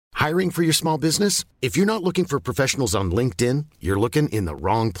Hiring for your small business? If you're not looking for professionals on LinkedIn, you're looking in the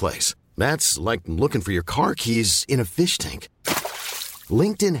wrong place. That's like looking for your car keys in a fish tank.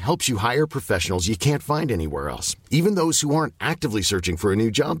 LinkedIn helps you hire professionals you can't find anywhere else, even those who aren't actively searching for a new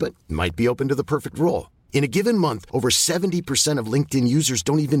job but might be open to the perfect role. In a given month, over 70% of LinkedIn users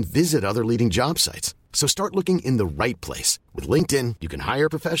don't even visit other leading job sites. So start looking in the right place. With LinkedIn, you can hire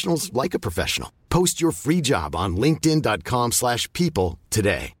professionals like a professional. Post your free job on linkedin.com/people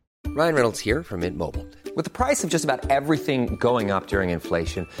today. Ryan Reynolds here from Mint Mobile. With the price of just about everything going up during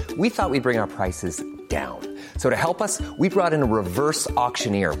inflation, we thought we'd bring our prices down. So to help us, we brought in a reverse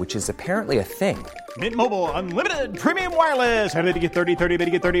auctioneer, which is apparently a thing. Mint Mobile Unlimited Premium Wireless. How to get 30, 30, bit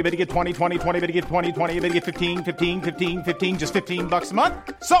to get 30, bit to get 20, 20, 20, bit to get 20, 20, bit to get 15, 15, 15, 15, just $15 a month?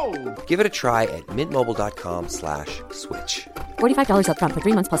 Sold! Give it a try at mintmobile.com/switch. $45 up front for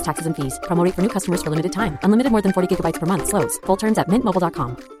 3 months plus taxes and fees. Promo rate for new customers for limited time. Unlimited more than 40 gigabytes per month. Slows full terms at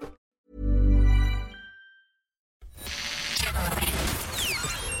mintmobile.com.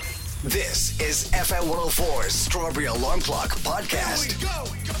 This is FM 104's Strawberry Alarm Clock Podcast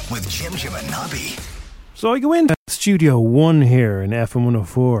with Jim and Nobby. So I go into Studio 1 here in FM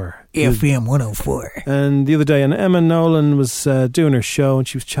 104. FM 104. And the other day, and Emma Nolan was doing her show and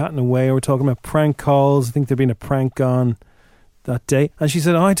she was chatting away. We're talking about prank calls. I think there'd been a prank on that day. And she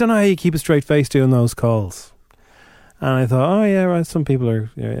said, I don't know how you keep a straight face doing those calls. And I thought, oh yeah, right, some people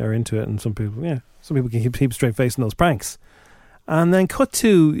are into it and some people can keep a straight face in those pranks. And then cut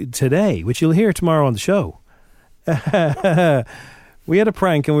to today, which you'll hear tomorrow on the show. We had a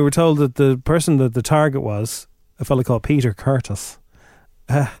prank and we were told that the person that the target was, a fella called Peter Curtis,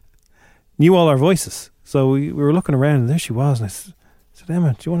 knew all our voices. So we were looking around and there she was. And I said,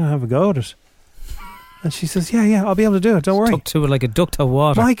 Emma, do you want to have a go at it? And she says, yeah, I'll be able to do it. Don't worry. Stuck to it like a duck to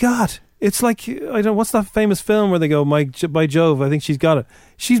water. My God. It's like, I don't, what's that famous film where they go, by Jove, I think she's got it.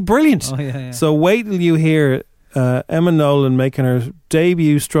 She's brilliant. Oh, yeah. So wait till you hear Emma Nolan making her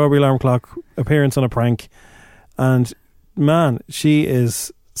debut Strawberry Alarm Clock appearance on a prank. And man, she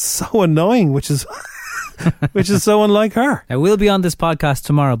is so annoying, which is so unlike her. I will be on this podcast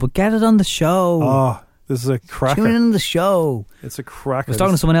tomorrow, but get it on the show. Oh, this is a cracker. Tune in on the show. It's a cracker. I was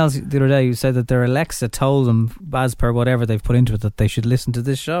talking to someone else the other day who said that their Alexa told them, as per whatever they've put into it, that they should listen to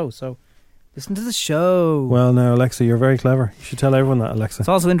this show. So listen to the show. Well, now, Alexa, you're very clever. You should tell everyone that, Alexa. It's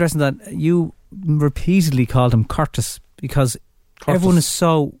also interesting that you repeatedly called him Curtis because everyone is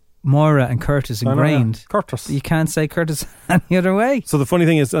so Moira and Curtis ingrained. Curtis. You can't say Curtis any other way. So the funny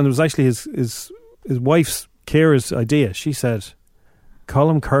thing is, and it was actually his wife's, Kira's idea. She said, call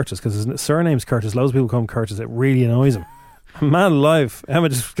him Curtis because his surname's Curtis. Loads of people call him Curtis. It really annoys him. Man alive. Emma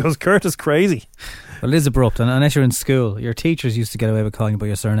just goes Curtis crazy. Well, it is abrupt, and unless you're in school, your teachers used to get away with calling you by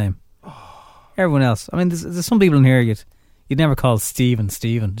your surname. Everyone else, I mean, there's some people in here you'd never call Stephen.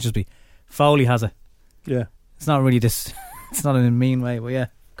 It'd just be Foley has it. Yeah. It's not really this. It's not in a mean way, but yeah.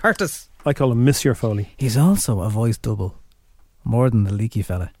 Curtis. I call him Monsieur Foley. He's also a voice double, more than the leaky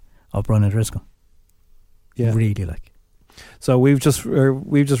fella up Brian O'Driscoll. Yeah. Really like. So we've just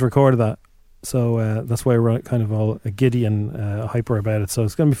recorded that. So that's why we're kind of all giddy and hyper about it. So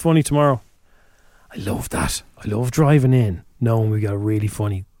it's going to be funny tomorrow. I love that. I love driving in knowing we got a really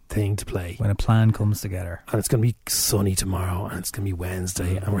funny thing to play when a plan comes together. And it's going to be sunny tomorrow and it's going to be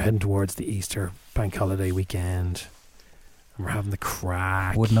Wednesday and we're heading towards the Easter bank holiday weekend and we're having the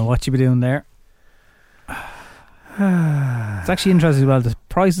crack. Wouldn't know what you'd be doing there. It's actually interesting as well. The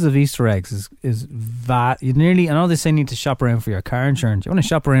prices of Easter eggs is that you nearly, I know they say you need to shop around for your car insurance. You want to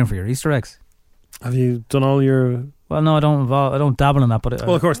shop around for your Easter eggs? Have you done all your... Well, no, I don't dabble in that. But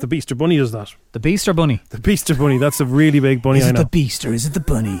well, of course, the Beaster Bunny does that. The Beaster Bunny? The Beaster Bunny, that's a really big bunny, I know. Is it the Beast or is it the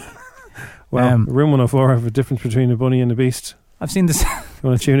bunny? Well, Room 104 have a difference between a bunny and a beast. I've seen this. You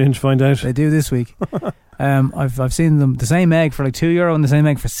want to tune in to find out? They do this week. I've seen them, the same egg for like €2 and the same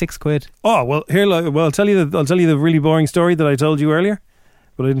egg for £6. Oh, well, here, I'll tell you the really boring story that I told you earlier,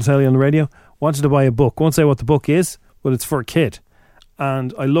 but I didn't tell you on the radio. Wanted to buy a book. Won't say what the book is, but it's for a kid.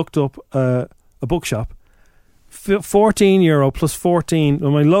 And I looked up a bookshop. €14 plus 14.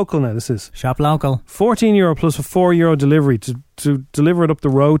 Well, my local now. This is shop local. €14 plus a €4 delivery to deliver it up the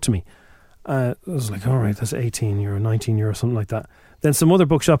road to me. I was like, all right, that's €18, €19, something like that. Then some other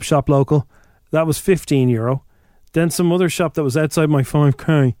bookshop, shop local, that was €15. Then some other shop that was outside my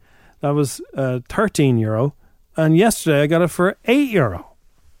 5k, that was €13. And yesterday I got it for €8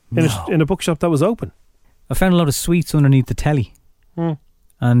 in a bookshop that was open. I found a lot of sweets underneath the telly.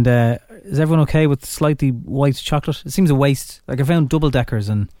 And is everyone okay with slightly white chocolate? It seems a waste. Like I found double-deckers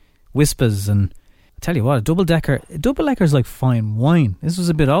and Wispas, and I tell you what, a double-decker is like fine wine. This was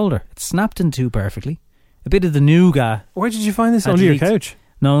a bit older. It snapped in two perfectly. A bit of the nougat. Where did you find this? Under your couch?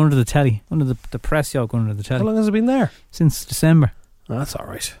 No, under the telly. Under the press yoke under the telly. How long has it been there? Since December. Oh, that's all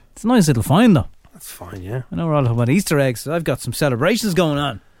right. It's a nice little find, though. That's fine, yeah. I know we're all talking about Easter eggs. So I've got some celebrations going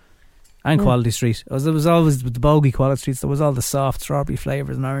on. And Quality Street. There was always with the bogey Quality Streets, there was all the soft strawberry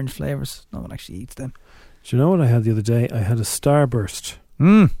flavours and orange flavours. No one actually eats them. Do you know what I had the other day? I had a Starburst.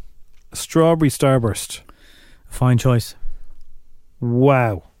 A strawberry Starburst. Fine choice.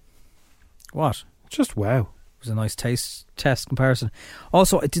 Wow. What? Just wow. It was a nice taste test comparison.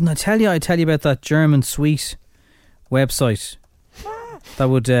 Also, didn't I tell you about that German sweet website that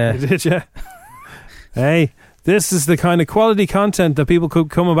would... Did you? Hey, this is the kind of quality content that people could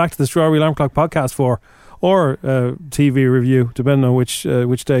come back to the Strawberry Alarm Clock podcast for, or TV review, depending on which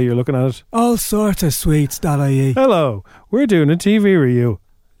day you're looking at it. All sorts of sweets.ie. Hello, we're doing a TV review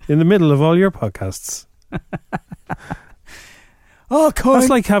in the middle of all your podcasts. Oh, cool. That's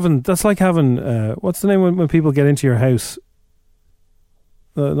like having what's the name when people get into your house?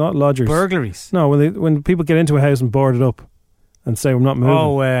 Not lodgers. Burglaries. No, when people get into a house and board it up and say we're not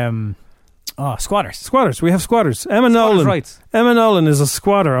moving. Squatters. Squatters. We have squatters. Emma Nolan. Rights. Emma Nolan is a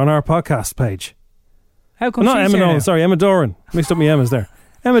squatter on our podcast page. How come? Not Emma Nolan. Sorry, Emma Doran. Mixed up my Emmas there.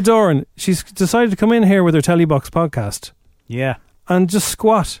 Emma Doran. She's decided to come in here with her Telebox podcast. Yeah. And just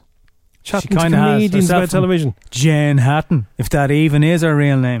squat, chatting to has comedians about television. Jane Hatton, if that even is her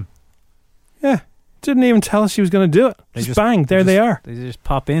real name. Yeah. Didn't even tell us she was going to do it. Just bang. There they are. They just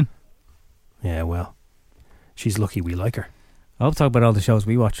pop in. Yeah. Well, she's lucky we like her. I'll talk about all the shows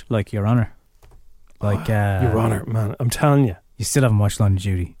we watch, like Your Honour. Like Your Honour, man, I'm telling you. You still haven't watched Line of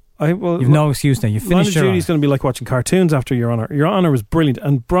Duty. You've no excuse now. You've finished Your Honour. Line of Duty's going to be like watching cartoons after Your Honour. Your Honour was brilliant.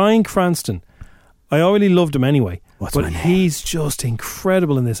 And Bryan Cranston, I already loved him anyway. But he's just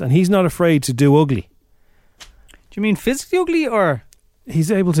incredible in this. And he's not afraid to do ugly. Do you mean physically ugly, or...?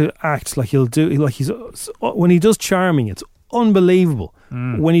 He's able to act like when he does charming, it's unbelievable.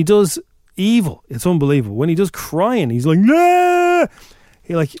 When he does evil, it's unbelievable. When he does crying, he's like, nah!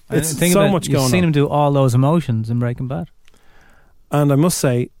 It's so much going on. You've seen him do all those emotions in Breaking Bad. And I must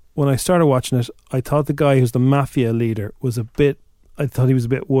say, when I started watching it, I thought the guy who's the mafia leader I thought he was a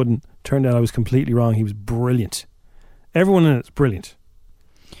bit wooden. Turned out I was completely wrong. He was brilliant. Everyone in it's brilliant.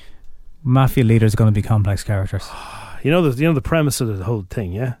 Mafia leaders are going to be complex characters. You know the premise of the whole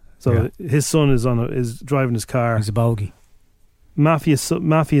thing, yeah? So his son is driving his car. He's a bogey.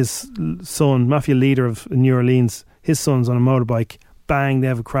 Mafia's son, mafia leader of New Orleans, his son's on a motorbike. Bang, they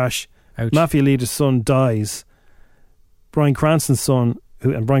have a crash. Ouch. Mafia leader's son dies. Bryan Cranston's son,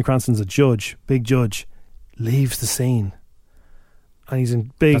 and Bryan Cranston's a big judge, leaves the scene. And he's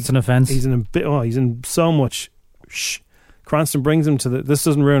in big... That's an offence. He's in so much... Shh. Cranston brings him to this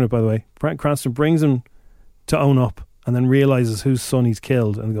doesn't ruin it, by the way. Cranston brings him to own up, and then realises whose son he's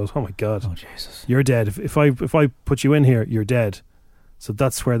killed, and goes, oh my God, oh Jesus, you're dead. If I put you in here, you're dead. So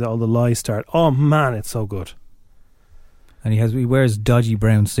that's where all the lies start. Oh man, it's so good. And he wears dodgy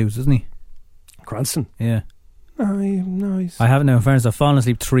brown suits, doesn't he? Cranston? Yeah. No, I haven't. In fairness, I've fallen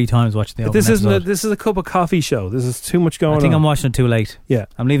asleep 3 times watching the. But this is a cup of coffee show. This is too much going on. I think I'm watching it too late. Yeah,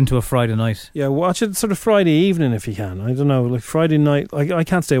 I'm leaving to a Friday night. Yeah, watch it sort of Friday evening if you can. I don't know, like Friday night. I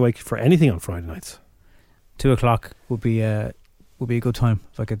can't stay awake for anything on Friday nights. 2:00 would be a good time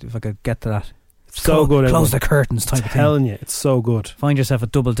if I could get to that. It's so good. Close the curtains type of thing. Telling you, it's so good. Find yourself a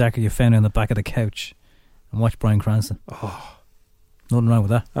double decker you found on the back of the couch and watch Bryan Cranston. Oh, nothing wrong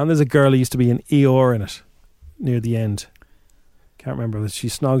with that. And there's a girl who used to be an Eeyore in it near the end. Can't remember. She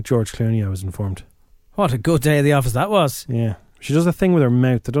snogged George Clooney, I was informed. What a good day at the office that was. Yeah. She does a thing with her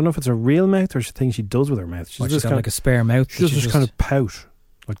mouth. I don't know if it's a real mouth or a thing she does with her mouth. She's got like a spare mouth. She just kind of pout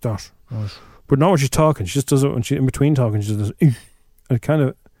like that. Right. But not when she's talking. She just does it when in between talking. She just does it kind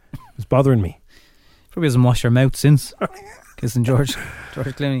of is bothering me. Probably hasn't washed her mouth since kissing George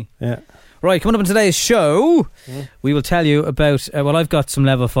Clooney. Yeah. Right, coming up in today's show, we will tell you about... I've got some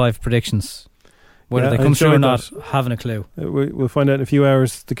level 5 predictions. Whether they come true or not, haven't a clue. We'll find out in a few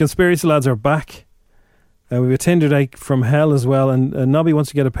hours. The Conspiracy Lads are back. We have a Tinder date from hell as well, and Nobby wants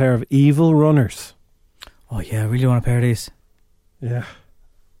to get a pair of evil runners. Oh yeah, I really want a pair of these. Yeah.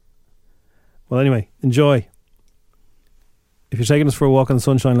 Well, anyway, enjoy. If you're taking us for a walk in the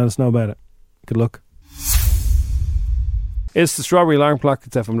sunshine, let us know about it. Good luck. It's the Strawberry Alarm Clock.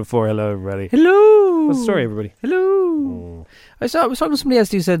 It's FM4. Hello, everybody. Hello. What's the story, everybody? Hello. I was talking to somebody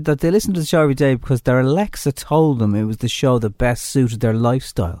else who said that they listen to the show every day because their Alexa told them it was the show that best suited their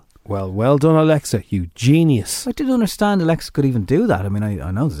lifestyle. Well done, Alexa, you genius. I didn't understand Alexa could even do that. I mean,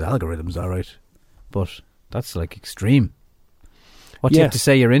 I know there's algorithms, all right, but that's like extreme. What do you have to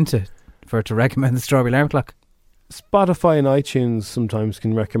say you're into for it to recommend the Strawberry Alarm Clock? Spotify and iTunes sometimes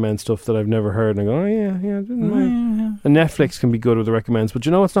can recommend stuff that I've never heard, and I go, oh yeah, didn't mind. And Netflix can be good with the recommends, but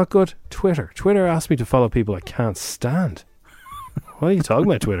you know what's not good? Twitter. Twitter asks me to follow people I can't stand. What are you talking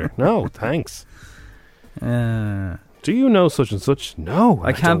about, Twitter? No, thanks. Do you know such and such? No,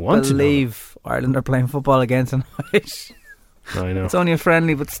 I can't believe Ireland are playing football again tonight. I know. It's only a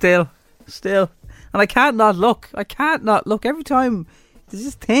friendly, but still. And I can't not look. Every time there's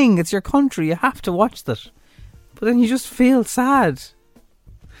this thing, it's your country, you have to watch that. But then you just feel sad.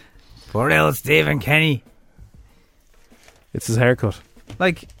 Poor old Stephen Kenny. It's his haircut.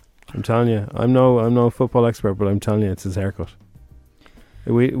 Like, I'm telling you, I'm no football expert, but I'm telling you, it's his haircut.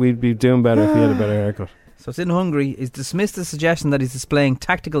 We'd be doing better if he had a better haircut. So it's in Hungary. He's dismissed the suggestion that he's displaying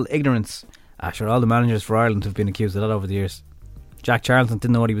tactical ignorance. Sure, all the managers for Ireland have been accused of that over the years. Jack Charlton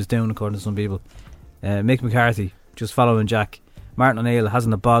didn't know what he was doing, according to some people. Mick McCarthy, just following Jack. Martin O'Neill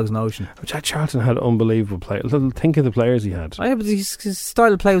hasn't a bogs notion. Jack Charlton had unbelievable players. Think of the players he had. But his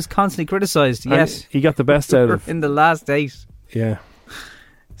style of play was constantly criticised. Yes, he got the best out of in the last 8. Yeah.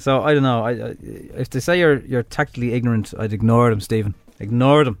 So I don't know. If they say you're tactically ignorant, I'd ignore them, Stephen.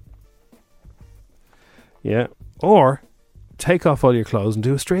 Ignore them. Yeah. Or take off all your clothes and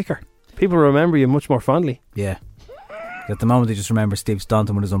do a streaker. People remember you much more fondly. Yeah. At the moment, they just remember Steve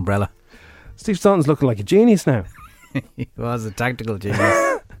Staunton with his umbrella. Steve Staunton's looking like a genius now. He was a tactical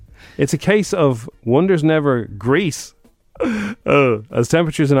genius. It's a case of wonders never Greece. As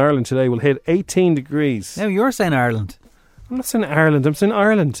temperatures in Ireland today will hit 18 degrees. Now you're saying Ireland. I'm not saying Ireland, I'm saying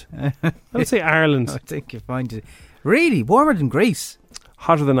Ireland. I don't say Ireland. I think you find it really warmer than Greece.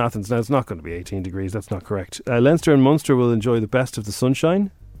 Hotter than Athens. Now it's not going to be 18 degrees, that's not correct. Leinster and Munster will enjoy the best of the sunshine.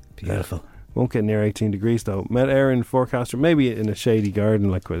 Beautiful. Won't get near 18 degrees though. Met Erin forecaster, maybe in a shady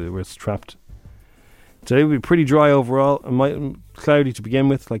garden like where it's trapped. Today will be pretty dry overall and cloudy to begin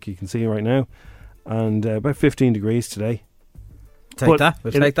with, like you can see right now, and about 15 degrees today. Take that.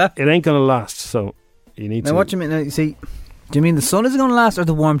 It ain't going to last, so you need to. Now, what do you mean? Now, you see, do you mean the sun isn't going to last, or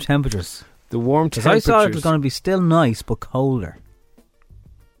the warm temperatures? The warm temperatures. I thought it was going to be still nice but colder.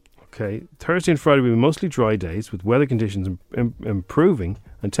 Okay, Thursday and Friday will be mostly dry days with weather conditions improving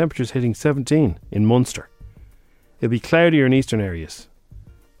and temperatures hitting 17 in Munster. It'll be cloudier in eastern areas.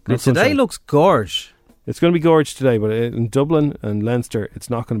 Now, today looks gorge. It's going to be gorge today, but in Dublin and Leinster, it's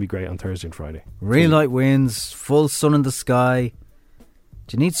not going to be great on Thursday and Friday. Real light winds, full sun in the sky.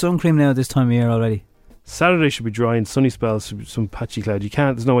 Do you need sun cream now at this time of year already? Saturday should be dry and sunny spells, some patchy cloud.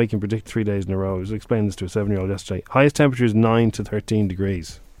 There's no way you can predict 3 days in a row. I was explaining this to a 7-year-old yesterday. Highest temperature is 9 to 13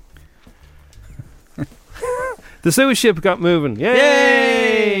 degrees. The sewage ship got moving.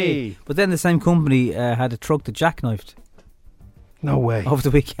 Yay! But then the same company had a truck that jackknifed. No way. Over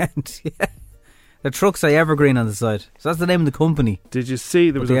the weekend. Yeah. The truck say Evergreen on the side. So that's the name of the company. Did you see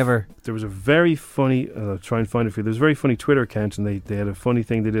there was a very funny I'll try and find it for you. There was a very funny Twitter account and they had a funny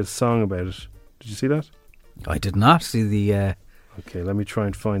thing. They did a song about it. Did you see that? I did not see the Okay, let me try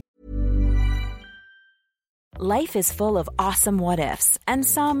and find. Life is full of awesome what-ifs, and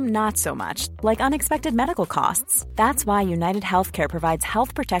some not so much, like unexpected medical costs. That's why United Healthcare provides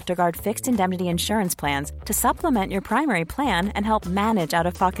Health Protector Guard fixed indemnity insurance plans to supplement your primary plan and help manage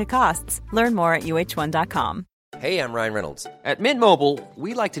out-of-pocket costs. Learn more at UH1.com. Hey, I'm Ryan Reynolds. At Mint Mobile,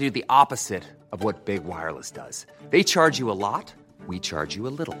 we like to do the opposite of what Big Wireless does. They charge you a lot. We charge you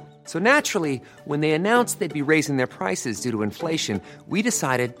a little. So naturally, when they announced they'd be raising their prices due to inflation, we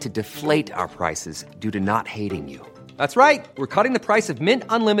decided to deflate our prices due to not hating you. That's right. We're cutting the price of Mint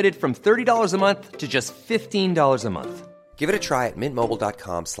Unlimited from $30 a month to just $15 a month. Give it a try at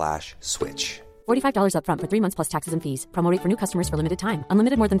mintmobile.com/switch. $45 up front for 3 months plus taxes and fees. Promo rate for new customers for limited time.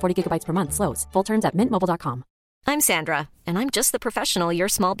 Unlimited more than 40 gigabytes per month. Slows full terms at mintmobile.com. I'm Sandra, and I'm just the professional your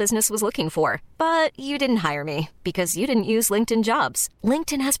small business was looking for. But you didn't hire me because you didn't use LinkedIn Jobs.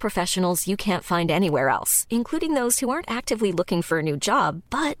 LinkedIn has professionals you can't find anywhere else, including those who aren't actively looking for a new job,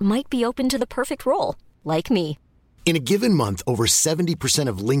 but might be open to the perfect role, like me. In a given month, over 70%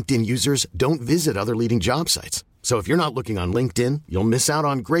 of LinkedIn users don't visit other leading job sites. So if you're not looking on LinkedIn, you'll miss out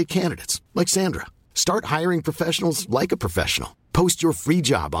on great candidates like Sandra. Start hiring professionals like a professional. Post your free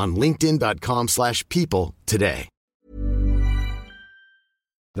job on linkedin.com/people today.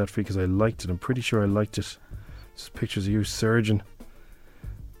 That because I liked it. I'm pretty sure I liked it. Just pictures of you, surgeon.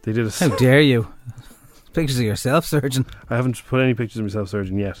 They did a... How dare you? Pictures of yourself, surgeon. I haven't put any pictures of myself,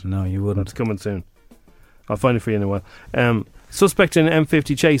 surgeon, yet. No, you wouldn't. It's coming soon. I'll find it for you in a while. Suspect in an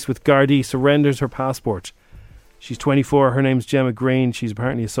M50 chase with Gardaí surrenders her passport. She's 24. Her name's Gemma Green. She's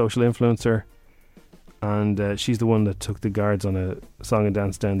apparently a social influencer. And she's the one that took the guards on a song and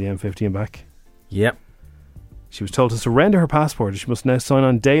dance down the M50 and back. Yep. She was told to surrender her passport. She must now sign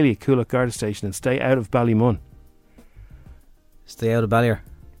on daily at Coolock Garda Station and stay out of Ballymun. Stay out of Ballier.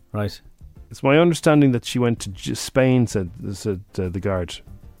 Right. It's my understanding that she went to Spain, said the guard.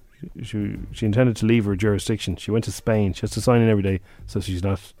 She intended to leave her jurisdiction. She went to Spain. She has to sign in every day so she's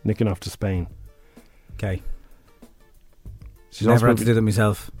not nicking off to Spain. Okay. She's Never had to do that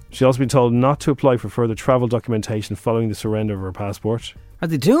myself. She's also been told not to apply for further travel documentation following the surrender of her passport. Are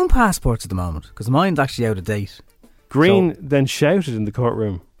they doing passports at the moment? Because mine's actually out of date. Green then shouted in the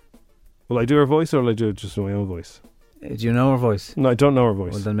courtroom. Will I do her voice or will I do it just in my own voice? Do you know her voice? No, I don't know her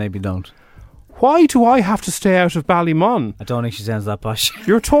voice. Well, then maybe don't. Why do I have to stay out of Ballymun? I don't think she sounds that posh.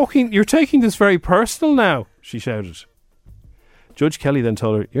 You're taking this very personal now, she shouted. Judge Kelly then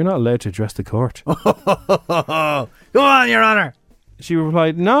told her, you're not allowed to address the court. Go on, Your Honour. She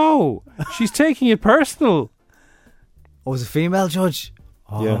replied, no, she's taking it personal. Oh, was a female judge?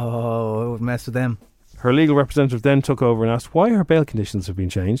 Oh, yeah. I would mess with them. Her legal representative then took over and asked why her bail conditions have been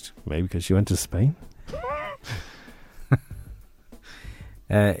changed. Maybe because she went to Spain.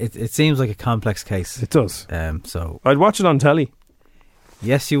 It seems like a complex case. It does. So I'd watch it on telly.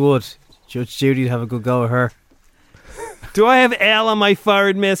 Yes, you would. Judge Judy'd have a good go at her. Do I have L on my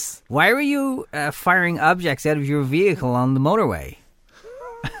forehead, miss? Why were you firing objects out of your vehicle on the motorway?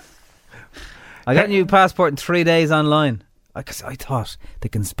 I got a new passport in 3 days online. Because I thought, the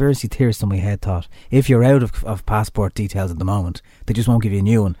conspiracy theorist in my head thought, if you're out of passport details at the moment, they just won't give you a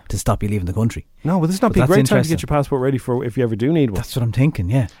new one to stop you leaving the country. No, but this not be a great time to get your passport ready for if you ever do need one. That's what I'm thinking,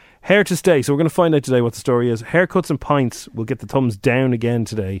 yeah. Hair to stay. So we're going to find out today what the story is. Haircuts and pints will get the thumbs down again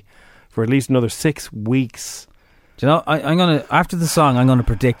today for at least another 6 weeks. Do you know, I'm going to, after the song, I'm going to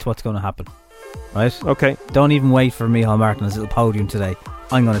predict what's going to happen. Right? Okay. Don't even wait for Micheál Martin on his little podium today.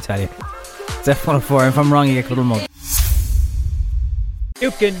 I'm going to tell you. It's F104. If I'm wrong, you get a couple more. You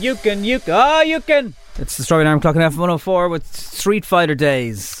can. Oh, you can. It's the Strawberry Alarm Clock on F104 with Street Fighter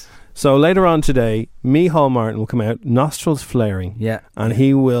Days. So later on today, Micheál Martin will come out, nostrils flaring. Yeah. And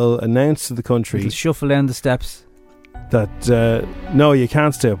he will announce to the country... He'll shuffle down the steps. That, no, you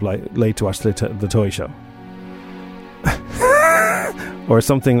can't stay up late to watch the toy show. Or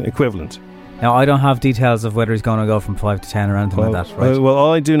something equivalent. Now, I don't have details of whether he's going to go from 5 to 10 or anything like that, right? Well,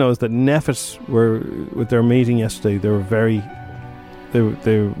 all I do know is that Neffet were, with their meeting yesterday, they were very... They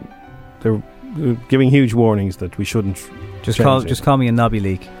were giving huge warnings that we shouldn't... Just call me a Nobby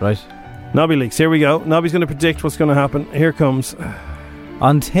Leak, right? Nobby Leaks, here we go. Nobby's going to predict what's going to happen. Here comes.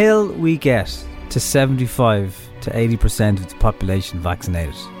 Until we get to 75 to 80% of the population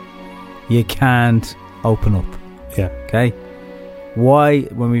vaccinated, you can't open up. Yeah. Okay? Why,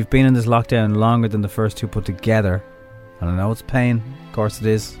 when we've been in this lockdown longer than the first two put together, and I know it's pain, of course it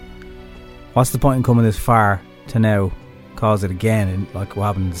is, what's the point in coming this far to now cause it again, like what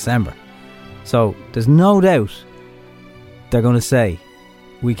happened in December? So, there's no doubt they're going to say,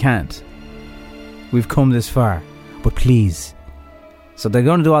 we can't. We've come this far, but please. So they're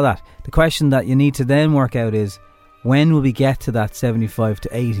going to do all that. The question that you need to then work out is, when will we get to that 75 to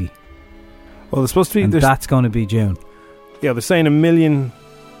 80? Well, it's supposed to be... And that's going to be June. Yeah, they're saying 1 million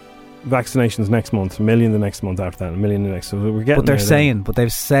vaccinations next month, 1 million the next month after that, 1 million the next. So we're getting. But they're saying, but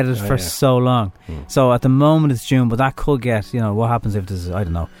they've said it for so long. So at the moment it's June, but that could get, what happens if there's, I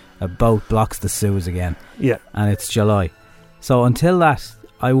don't know, a boat blocks the Suez again. Yeah. And it's July. So until that,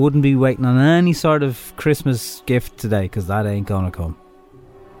 I wouldn't be waiting on any sort of Christmas gift today, because that ain't going to come.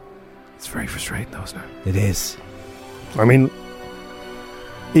 It's very frustrating though, isn't it? It is. I mean,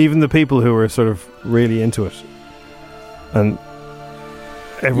 even the people who are sort of really into it, and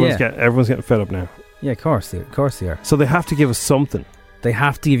everyone's getting fed up now. Yeah, of course they are. So they have to give us something. They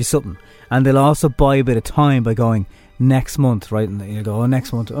have to give you something. And they'll also buy a bit of time by going, next month, right? And you go,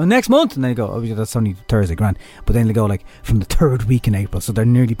 next month. And then you go, that's only Thursday, grand. But then they go, like, from the 3rd week in April. So they're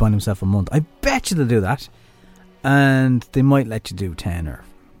nearly buying themselves a month. I bet you they'll do that. And they might let you do 10 or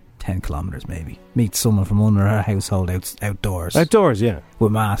 10 kilometres, maybe. Meet someone from under our household outdoors. Outdoors, yeah.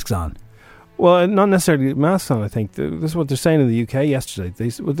 With masks on. Well, not necessarily masks on, I think. This is what they're saying in the UK yesterday.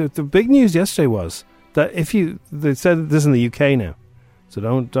 The big news yesterday was that they said this in the UK now, so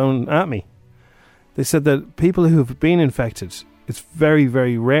don't at me. They said that people who have been infected, it's very,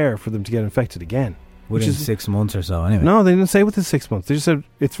 very rare for them to get infected again. Within 6 months or so, anyway. No, they didn't say within 6 months. They just said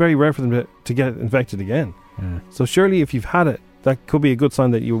it's very rare for them to get infected again. Yeah. So surely if you've had it, that could be a good sign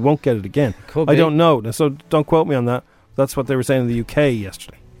that you won't get it again. Could be. I don't know, so don't quote me on that. That's what they were saying in the UK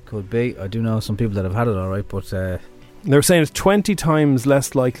yesterday. Could be. I do know some people that have had it all right, but... They were saying it's 20 times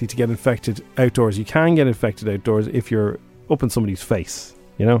less likely to get infected outdoors. You can get infected outdoors if you're up in somebody's face,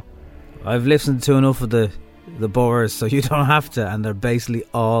 I've listened to enough of the Boers, so you don't have to, and they're basically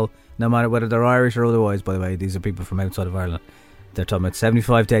all, no matter whether they're Irish or otherwise, by the way, these are people from outside of Ireland, They're talking about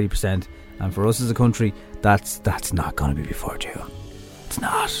 75 to 80%, and for us as a country, that's not going to be before June. It's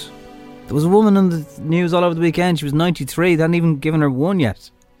not. There was a woman on the news all over the weekend. She was 93. They hadn't even given her one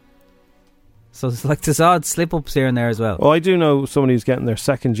yet. So it's like there's odd slip-ups here and there as well. Well, I do know somebody who's getting their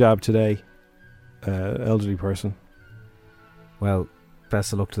second jab today. Elderly person. Well,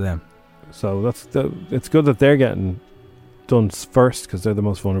 best of luck to them. So it's good that they're getting done first because they're the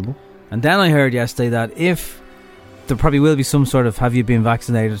most vulnerable. And then I heard yesterday that if there probably will be some sort of have you been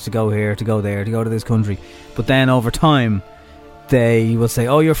vaccinated to go here, to go there, to go to this country, but then over time they will say,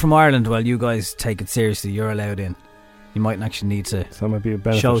 oh, you're from Ireland, well, you guys take it seriously, you're allowed in. You mightn't actually need to so that might be a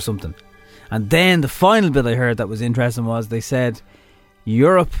benefit. Show something. And then the final bit I heard that was interesting was they said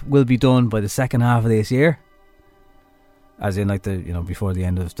Europe will be done by the second half of this year, as in like before the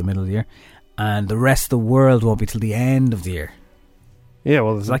end of the middle of the year, and the rest of the world won't be till the end of the year. Yeah,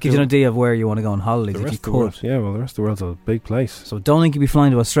 well, that gives you an idea of where you want to go on holidays if you could. Yeah, well, the rest of the world's a big place. So don't think you'll be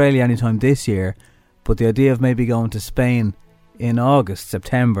flying to Australia anytime this year, but the idea of maybe going to Spain in August,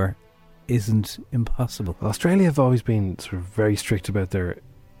 September isn't impossible. Well, Australia have always been sort of very strict about their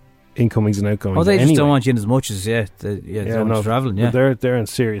incomings and outgoings. Oh, they just don't want you in as much as they don't want you travelling. Yeah, they're in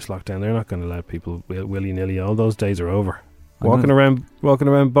serious lockdown. They're not going to let people willy nilly. All those days are over. Walking around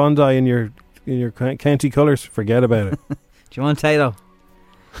Bondi in your county colours, forget about it. Do you want Tato?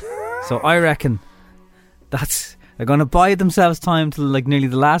 So I reckon they're going to buy themselves time till like nearly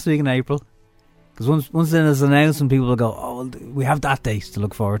the last week in April, because once then it's announced and people will go, oh, well, we have that date to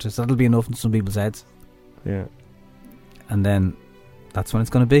look forward to, so that'll be enough in some people's heads. Yeah, and then that's when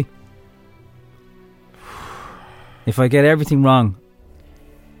it's going to be. If I get everything wrong,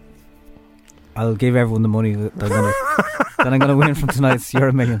 I'll give everyone the money that I'm going to win from tonight's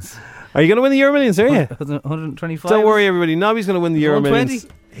Euro Millions. Are you going to win the Euro Millions, are you? 125. Don't worry, everybody. Nobby's going to win the Euro Millions.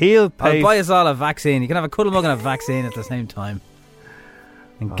 He'll pay. I'll buy us all a vaccine. You can have a cuddle mug and a vaccine at the same time.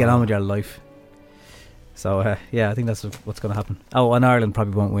 And get on with your life. So, I think that's what's going to happen. Oh, and Ireland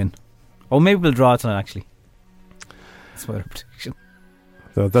probably won't win. Oh, maybe we'll draw tonight, actually. That's my prediction.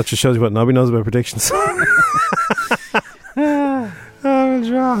 So that just shows you what Nobby knows about predictions. We'll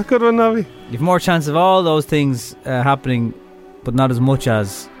draw. Good one, Nobby. You've more chance of all those things happening, but not as much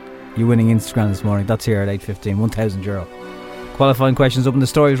as you winning Instagram this morning. That's here at 8:15, €1,000. Qualifying questions up in the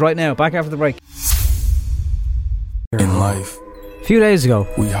stories right now. Back after the break. In life, a few days ago,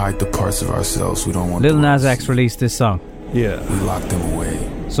 we hide the parts of ourselves we don't want. Lil Nas X released this song. Yeah. We lock them away.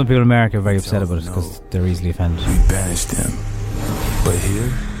 Some people in America are very upset about it because they're easily offended. We banish them. But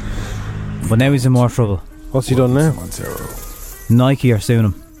here, but now he's in more trouble. What's he done now? Nike are suing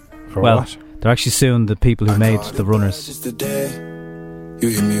him. For what? They're actually suing the people who made the runners. You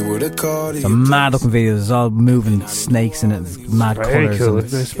hit me with a card. It's a mad looking video. There's all moving snakes in it. There's mad very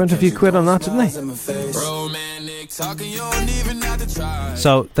colours. Cool. They spent a few quid on that, didn't they?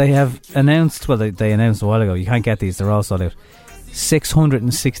 So they have announced, well, they announced a while ago, you can't get these, they're all sold out.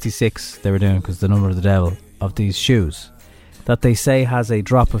 666 they were doing, because the number of the devil, of these shoes that they say has a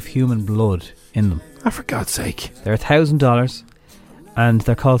drop of human blood in them. Oh, for God's sake. They're $1,000 and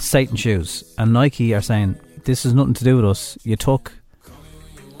they're called Satan shoes. And Nike are saying, this has nothing to do with us. You took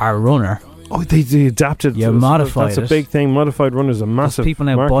our runner. Oh, they adapted. You modified it. That's a big thing. Modified runners are massive. There's people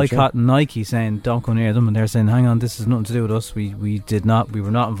now market, boycotting Nike, saying don't go near them, and they're saying, hang on, this has nothing to do with us. We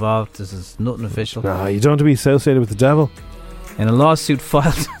were not involved. This is nothing official. No, you don't want to be associated with the devil. In a lawsuit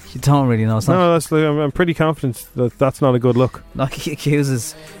filed, you don't really know. No, I'm pretty confident that that's not a good look. Nike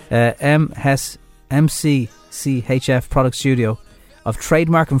accuses MCCHF Product Studio of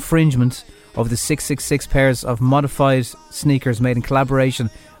trademark infringement of the 666 pairs of modified sneakers made in collaboration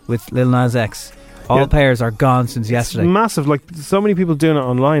with Lil Nas X. All pairs are gone since yesterday. It's massive. Like, so many people doing it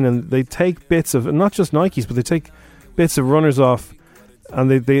online, and they take bits of, not just Nikes, but they take bits of runners off, and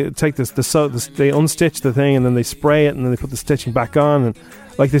they take this they unstitch the thing, and then they spray it, and then they put the stitching back on, and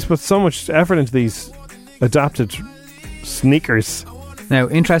like they put so much effort into these adapted sneakers. Now,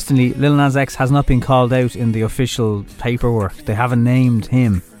 interestingly, Lil Nas X has not been called out in the official paperwork. They haven't named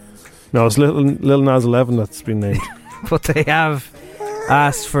him. No, it's Lil Nas 11 that's been named. But they have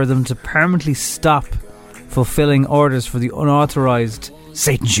asked for them to permanently stop fulfilling orders for the unauthorised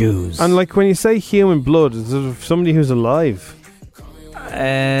Satan shoes. And like when you say human blood, is it somebody who's alive?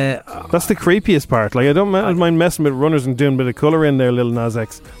 That's the creepiest part. Like, I don't mind messing with runners and doing a bit of colour in there, Lil Nas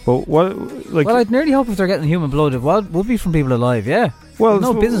X. But what? Like, well, I'd nearly hope if they're getting human blood, it would be from people alive. Yeah. Well,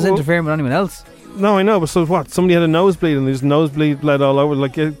 no business interfering with anyone else. No, I know, but so what? Somebody had a nosebleed and there's nosebleed bled all over.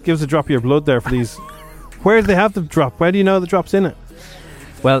 Like, it gives a drop of your blood there for these. Where do they have the drop? Where do you know the drop's in it?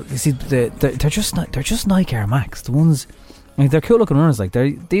 Well, you see, they're just Nike Air Max. The ones I mean, they're cool looking runners. Like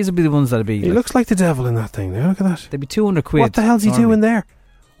these would be the ones that'd be. He looks like the devil in that thing. Now, look at that. They'd be 200 quid. What the hell's he doing there?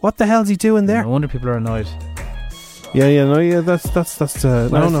 What the hell's he doing there? No wonder people are annoyed. That's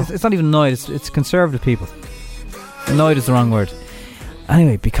It's not even annoyed. It's conservative people. Annoyed is the wrong word.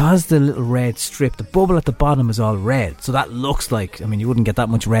 Anyway, because the little red strip, the bubble at the bottom is all red, so that looks like, I mean, you wouldn't get that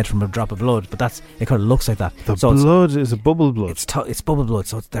much red from a drop of blood, but it kind of looks like that. The blood is a bubble blood. It's bubble blood,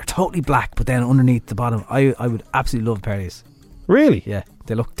 so they're totally black, but then underneath the bottom, I would absolutely love a pair of these. Really? Yeah,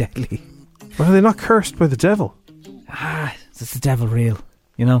 they look deadly. But are they not cursed by the devil? Is the devil real?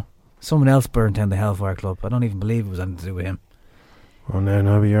 You know, someone else burnt down the Hellfire Club. I don't even believe it was anything to do with him. Oh,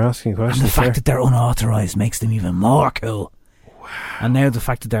 no, but you're asking questions. And the fact that they're unauthorised makes them even more cool. Wow. And now the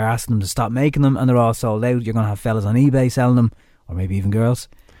fact that they're asking them to stop making them and they're all sold out, you're going to have fellas on eBay selling them, or maybe even girls.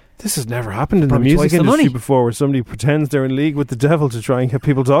 This has never happened in the music industry before, where somebody pretends they're in league with the devil to try and get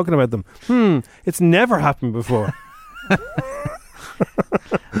people talking about them. It's never happened before.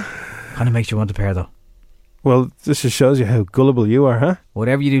 Kind of makes you want a pair, though. Well, this just shows you how gullible you are, huh?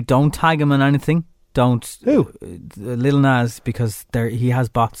 Whatever you do, don't tag him in anything. Don't. Who? Lil Nas, because he has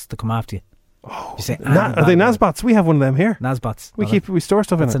bots that come after you. Oh, you say, are they Nasbots? We have one of them here. Nasbots. We store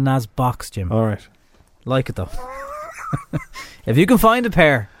stuff in it. It's a Nas box, Jim. All right. Like it though. If you can find a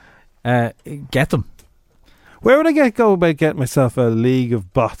pair, get them. Where would I go about getting myself a league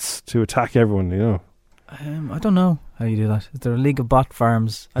of bots to attack everyone? You know. I don't know how you do that. Is there a league of bot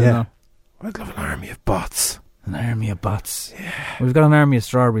farms? I don't know. I'd love an army of bots. An army of bots. Yeah. We've got an army of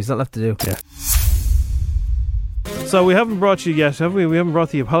strawberries. That'll have to do. Yeah. So we haven't brought you yet, have we? We haven't brought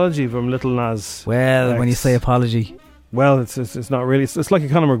the apology from Little Nas. Well, when you say apology, well, it's not really. It's like a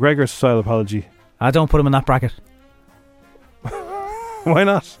Conor McGregor style apology. I don't put him in that bracket. Why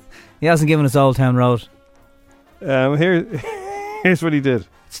not? He hasn't given us Old Town Road. Here's what he did. It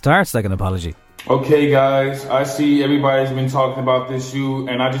starts like an apology. Okay, guys, I see everybody's been talking about this shoe,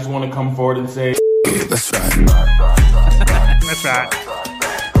 and I just want to come forward and say, that's right. That's right.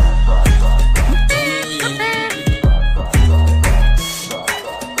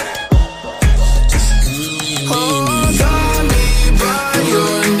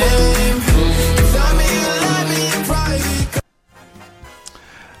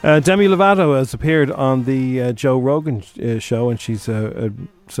 Demi Lovato has appeared on the Joe Rogan show, and she's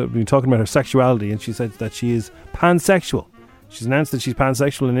been talking about her sexuality, and she said that she is pansexual. She's announced that she's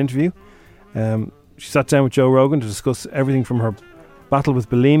pansexual in an interview. She sat down with Joe Rogan to discuss everything from her battle with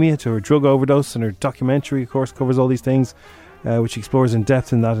bulimia to her drug overdose, and her documentary, of course, covers all these things, which she explores in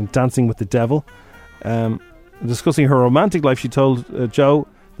depth in that, and Dancing with the Devil. Discussing her romantic life, she told Joe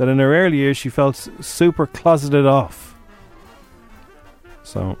that in her early years she felt super closeted off.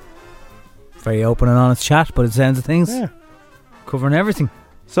 So, very open and honest chat, but it sounds of things. Yeah. Covering everything.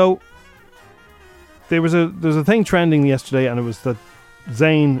 So, there's a thing trending yesterday, and it was that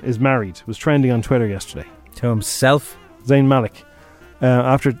Zayn is married. It was trending on Twitter yesterday. To himself? Zayn Malik.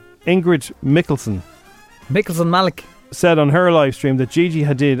 After Ingrid Michaelson Malik said on her live stream that Gigi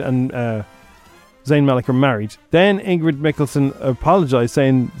Hadid and Zayn Malik are married. Then Ingrid Michaelson apologised,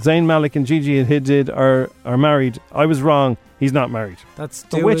 saying Zayn Malik and Gigi Hadid are married. I was wrong. He's not married. That's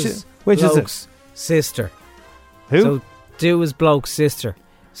which is it? Sister. Who? So Dua's bloke's sister.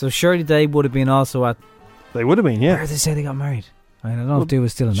 So surely they would have been also at. They would have been, yeah. Where did they say they got married? I don't know if Dua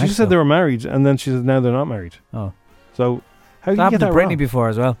was still in She Mexico. said they were married, and then she said now they're not married. Oh. So how that did you get that happened to Britney wrong? before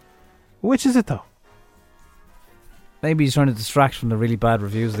as well. Which is it though? Maybe he's trying to distract from the really bad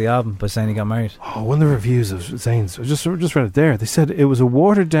reviews of the album by saying he got married. Oh, one of the reviews of Zayn's, I just read it there. They said it was a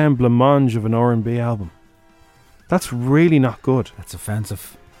watered down blancmange of an R&B album. That's really not good. That's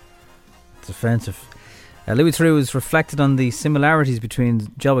offensive. It's offensive. Louis Theroux has reflected on the similarities between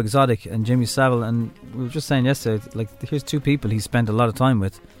Joe Exotic and Jimmy Savile, and we were just saying yesterday, like, here's two people he spent a lot of time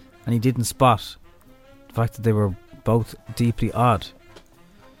with, and he didn't spot the fact that they were both deeply odd.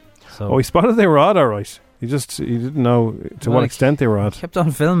 So he spotted they were odd, all right. He didn't know to what extent they were odd. Kept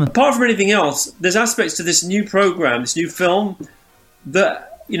on filming. Apart from anything else, there's aspects to this new program, this new film,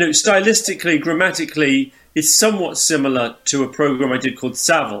 that, you know, stylistically, grammatically, is somewhat similar to a program I did called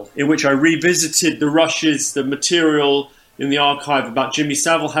Savile, in which I revisited the rushes, the material in the archive about Jimmy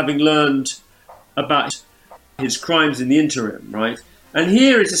Savile, having learned about his crimes in the interim, right? And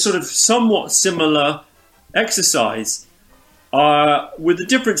here is a sort of somewhat similar exercise, with the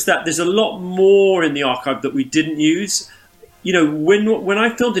difference that there's a lot more in the archive that we didn't use. You know, when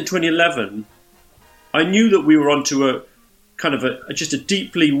I filmed in 2011, I knew that we were onto a kind of just a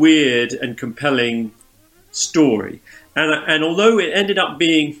deeply weird and compelling story. And although it ended up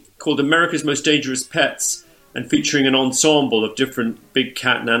being called America's Most Dangerous Pets and featuring an ensemble of different big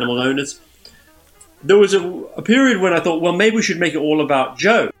cat and animal owners, there was a period when I thought, well, maybe we should make it all about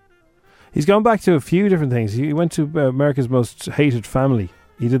Joe. He's gone back to a few different things. He went to America's Most Hated Family.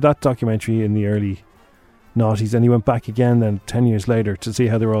 He did that documentary in the early noughties, and he went back again then 10 years later to see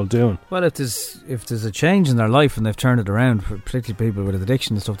how they're all doing. Well, if there's a change in their life and they've turned it around, particularly people with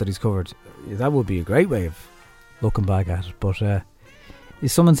addiction and stuff that he's covered, that would be a great way of looking back at it. But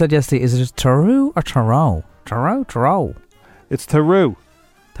someone said yesterday, is it Theroux or Theroux? Theroux. It's Theroux.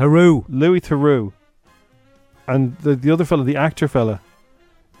 Louis Theroux. And the other fella, the actor fella,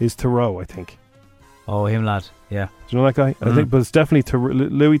 is Theroux, I think. Oh, him lad, yeah. Do you know that guy? I think, but it's definitely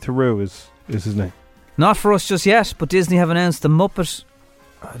Louis Theroux is his name. Not for us just yet, but Disney have announced the Muppet,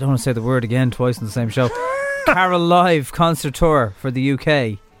 I don't want to say the word again twice in the same show, Carol Live concert tour for the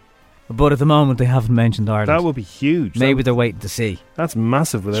UK. But at the moment they haven't mentioned Ireland. That would be huge. Maybe they're waiting to see. That's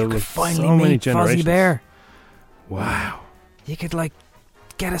massive. You could finally so many meet generations. Fozzie Bear. Wow. You could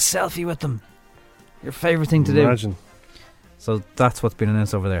get a selfie with them. Your favourite thing to Imagine. do. So that's what's been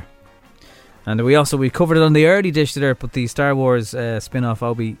announced over there. And we covered it on the early dish there, but the Star Wars spin-off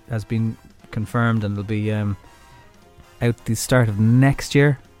Obi has been confirmed and it'll be out the start of next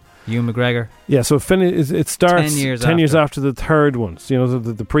year. Ewan McGregor. Yeah, so it starts 10 years after the third ones, the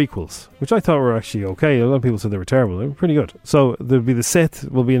prequels, which I thought were actually okay. A lot of people said they were terrible. They were pretty good. So there'll be the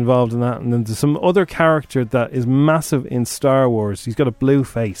Sith will be involved in that, and then there's some other character that is massive in Star Wars. He's got a blue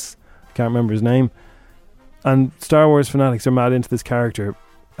face. I can't remember his name. And Star Wars fanatics are mad into this character.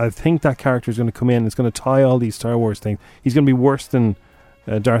 I think that character is going to come in. It's going to tie all these Star Wars things. He's going to be worse than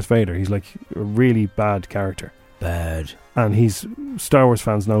Darth Vader. He's like a really bad character. Bad. And Star Wars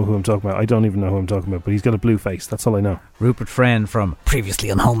fans know who I'm talking about. I don't even know who I'm talking about, but he's got a blue face. That's all I know. Rupert Friend from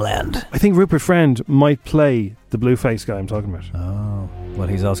Previously on Homeland. I think Rupert Friend might play the blue face guy I'm talking about. Oh, well,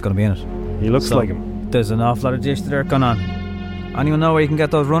 he's also going to be in it. He looks like him. There's an awful lot of dish there going on. Anyone know where you can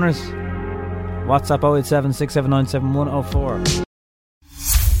get those runners? WhatsApp 087 679 7104.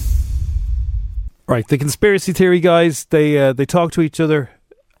 Right, the conspiracy theory guys, they talk to each other,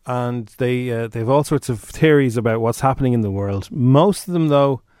 and they have all sorts of theories about what's happening in the world. Most of them,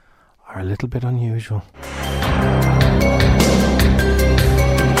 though, are a little bit unusual.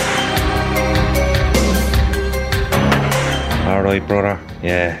 Alright, brother.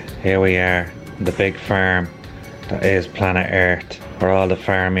 Yeah, here we are, the big farm that is planet Earth, where all the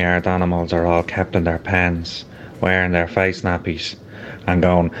farmyard animals are all kept in their pens, wearing their face nappies, and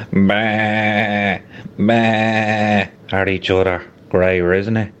going bah, bah, at each other. Great,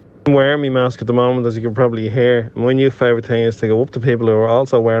 isn't it? I'm wearing my mask at the moment, as you can probably hear. My new favourite thing is to go up to people who are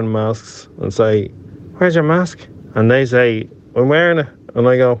also wearing masks and say, "Where's your mask?" And they say, "I'm wearing it." And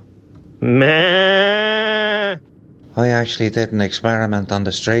I go, "Meh." I actually did an experiment on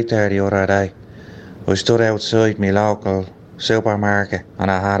the street there the other day. I stood outside my local supermarket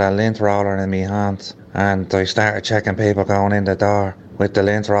and I had a lint roller in my hand, and I started checking people going in the door with the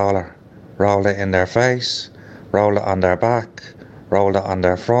lint roller. Rolled it in their face, rolled it on their back, rolled it on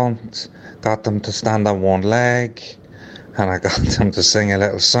their front, got them to stand on one leg, and I got them to sing a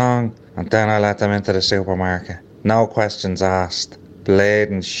little song, and then I let them into the supermarket. No questions asked.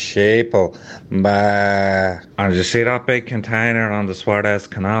 Bleeding sheeple. Bah. And did you see that big container on the Suez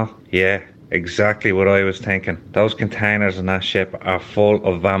Canal? Yeah, exactly what I was thinking. Those containers on that ship are full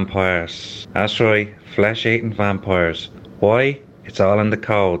of vampires. That's right, flesh-eating vampires. Why? It's all in the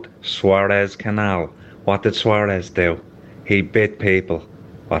code. Suez Canal. What did Suarez do? He bit people.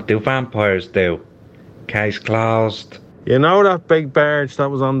 What do vampires do? Case closed. You know that big barge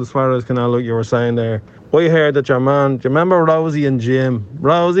that was on the Suez Canal, like you were saying there? I heard that your man, do you remember Rosie and Jim?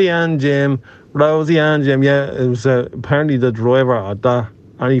 Yeah, it was apparently the driver at that.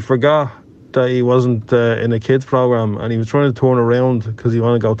 And he forgot that he wasn't in a kids program, and he was trying to turn around because he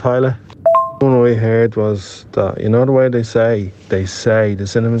wanted to go toilet. What I heard was that, you know the way they say the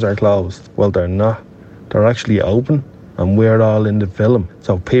cinemas are closed? Well, they're not. They're actually open, and we're all in the film.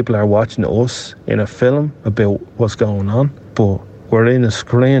 So people are watching us in a film about what's going on, but we're in a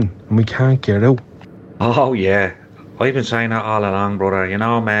screen and we can't get out. Oh yeah, I've been saying that all along, brother. You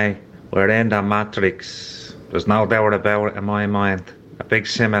know me, we're in the Matrix. There's no doubt about it in my mind. A big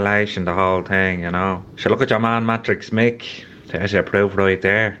simulation, the whole thing, you know. So look at your man Matrix Mick. There's your proof right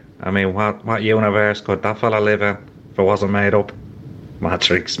there. I mean, what universe could that fella live in if it wasn't made up?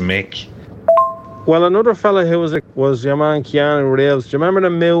 Matrix Mick. Well, another fella who was your man Keanu Reeves. Do you remember the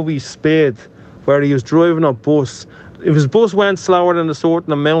movie Speed, where he was driving a bus? If his bus went slower than a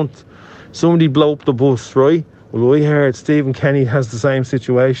certain amount, somebody blew up the bus, right? Well, I heard Stephen Kenny has the same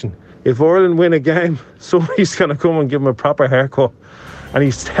situation. If Ireland win a game, somebody's going to come and give him a proper haircut. And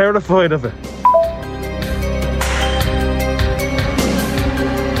he's terrified of it.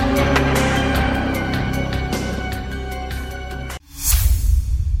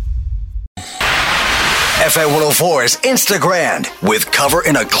 FM 104's Instagram with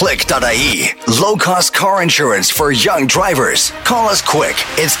coverinaclick.ie. Low-cost car insurance for young drivers. Call us quick.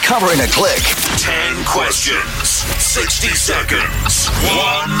 It's Cover in a Click. 10 questions, 60 seconds,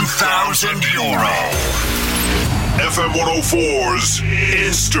 €1,000. FM 104's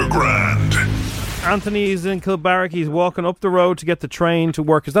Instagram. Anthony's in Kilbarrack. He's walking up the road to get the train to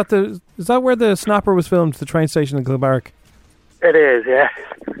work. Is that where the Snapper was filmed? The train station in Kilbarrack? It is, yeah.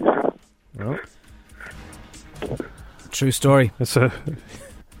 Well, true story. It's a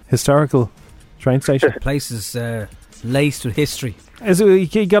historical train station. The place is laced with history.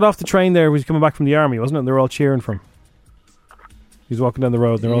 He got off the train there. He was coming back from the army, wasn't it? And they were all cheering for him. He was walking down the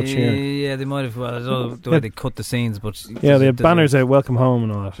road. They're all cheering. Yeah, they might have. Well, I don't know the way they cut the scenes, but yeah, they had banners out, "Welcome home"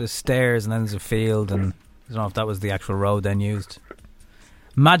 and all that. There's stairs, and then there's a field, and I don't know if that was the actual road then used.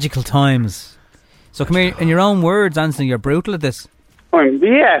 Magical times. So come here, in your own words, Anthony, you're brutal at this.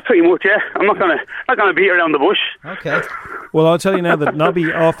 Yeah, pretty much. Yeah, I'm not gonna beat around the bush. Okay. Well, I'll tell you now that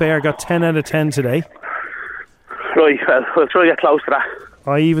Nobby off air got 10 out of 10 today. Right, well, we'll try to get close to that.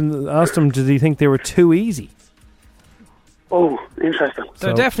 I even asked him, did he think they were too easy? Oh, interesting.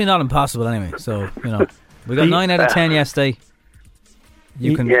 They're definitely not impossible anyway. So we got 9 out of 10 yesterday.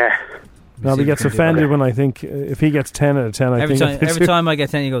 Yeah. Nobby gets offended when I think if he gets 10 out of 10, every time I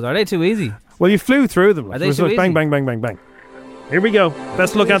get 10, he goes, "Are they too easy?" Well, you flew through them. Are they too like easy? Bang, bang, bang, bang, bang. Here we go.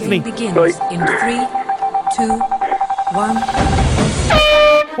 Best of luck, Anthony. Begins in 3, 2, 1.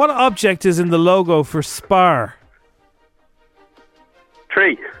 What object is in the logo for Spar?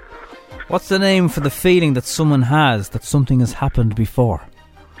 Tree. What's the name for the feeling that someone has that something has happened before?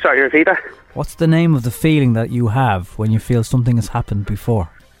 Sorry, repeat that. What's the name of the feeling that you have when you feel something has happened before?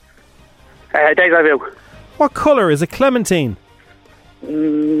 Deja vu. What colour is a clementine?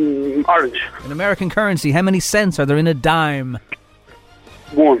 Orange. In American currency, how many cents are there in a dime?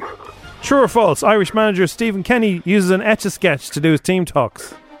 1. True or false? Irish manager Stephen Kenny uses an Etch-a-Sketch to do his team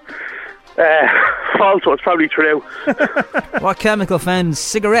talks. False, so it's probably true. What chemical found in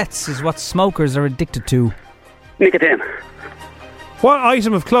cigarettes is what smokers are addicted to? Nicotine. What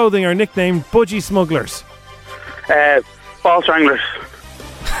item of clothing are nicknamed budgie smugglers? Ball stranglers.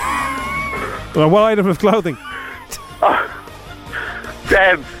 Well, what item of clothing?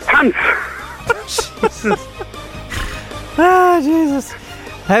 Pants. Jesus. Jesus.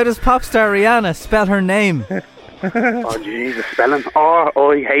 How does pop star Rihanna spell her name? Oh, Jesus. Spelling.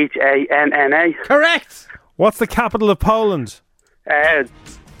 Rihanna. Correct. What's the capital of Poland?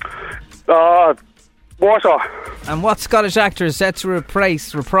 Warsaw. And what Scottish actor is set to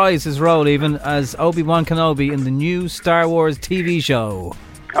reprise his role even as Obi-Wan Kenobi in the new Star Wars TV show?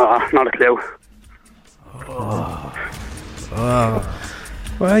 Not a clue.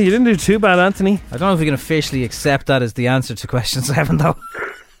 Well, you didn't do too bad, Anthony. I don't know if we can officially accept that as the answer to question 7, though.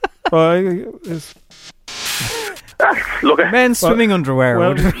 Men's swimming underwear.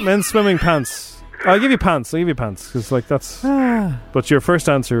 Well, men's swimming pants. I'll give you pants. Because that's. But your first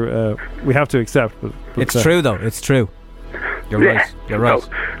answer, we have to accept. But it's true, though. It's true. You're right. You're right.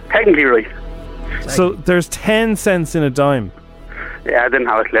 Technically right. So there's 10 cents in a dime. Yeah, I didn't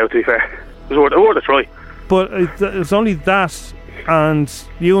have a clue, to be fair. It was worth a try. But it's only that and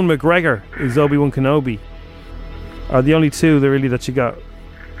Ewan McGregor is Obi-Wan Kenobi are the only two that you got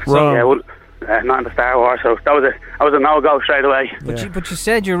wrong. Yeah, well, not in the Star Wars, so that was a no-go straight away. But you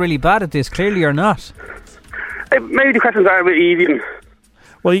said you're really bad at this. Clearly you're not. Maybe the questions are a bit easy.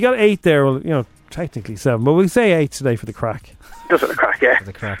 Well, you got 8 there. Well, technically 7, but we'll say 8 today for the crack. Just for the crack, yeah. For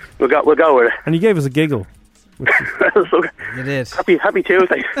the crack. We'll go with it. And you gave us a giggle. You did. Happy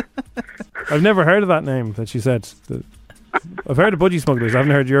Tuesday. I've never heard of that name that you said. I've heard of budgie smugglers. I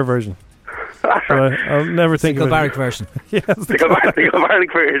haven't heard your version. I'll never think of it. The Kilbarrack version. Yes, the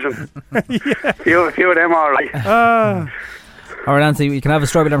Kilbarrack version. Yeah. A few of them are right. All right, Anthony, you can have a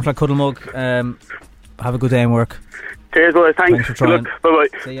strawberry alarm clock cuddle mug. Have a good day in work. Cheers, boys. Thanks for trying. Bye-bye.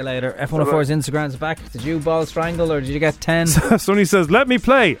 See you later. F104's Instagram's back. Did you ball strangle or did you get 10? Sonny says, let me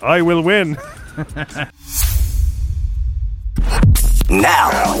play. I will win. Now,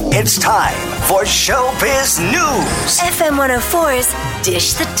 it's time for Showbiz News. FM 104's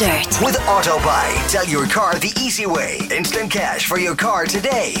Dish the Dirt. With Autobuy. Sell your car the easy way. Instant cash for your car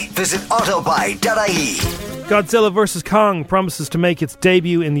today. Visit autobuy.ie. Godzilla vs. Kong promises to make its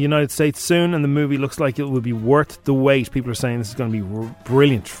debut in the United States soon, and the movie looks like it will be worth the wait. People are saying this is going to be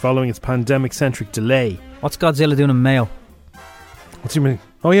brilliant following its pandemic-centric delay. What's Godzilla doing in Mayo? What's he mean?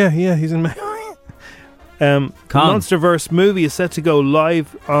 Oh yeah, he's in Mayo. Monsterverse movie is set to go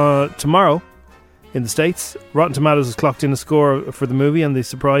live tomorrow in the States. Rotten Tomatoes has clocked in a score for the movie, and the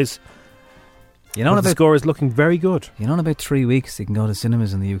surprise the score is looking very good. You know, in about 3 weeks you can go to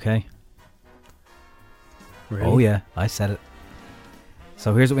cinemas in the UK. Really? Oh yeah, I said it.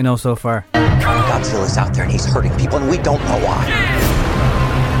 So here's what we know so far. Godzilla's out there and he's hurting people and we don't know why.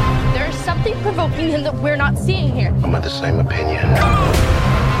 There's something provoking him that we're not seeing here. I'm of the same opinion.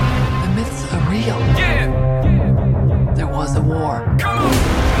 The myths are real. There was a war.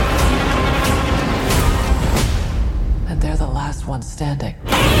 And they're the last ones standing.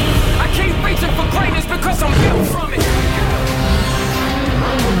 I keep reaching for greatness because I'm built from it.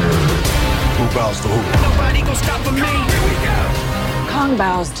 Who bows to who? Nobody gon' stop for me. Here we go. Kong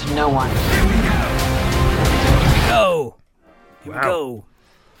bows to no one. Go. Here we go.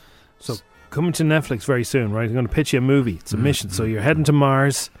 So coming to Netflix very soon, right? I'm going to pitch you a movie. It's a mission. So you're heading to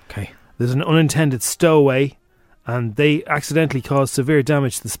Mars. Okay. There's an unintended stowaway, and they accidentally cause severe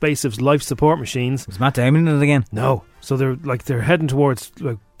damage to the spaceship's life support machines. Is Matt Damon in it again? No. So they're heading towards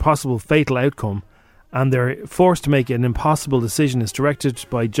like possible fatal outcome, and they're forced to make an impossible decision. It's directed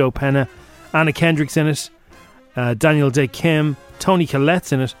by Joe Penna, Anna Kendrick's in it, Daniel Day Kim, Toni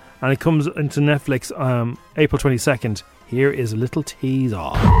Collette's in it, and it comes into Netflix April 22nd. Here is a little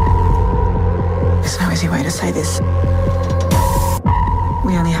teaser. There's no easy way to say this.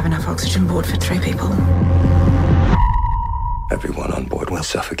 We only have enough oxygen aboard for 3 people. Everyone on board will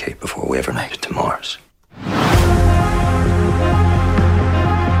suffocate before we ever make it to Mars.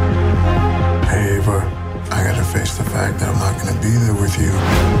 Hey, Ava, I gotta face the fact that I'm not gonna be there with you.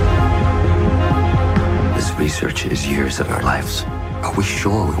 This research is years of our lives. Are we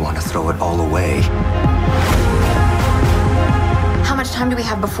sure we want to throw it all away? How much time do we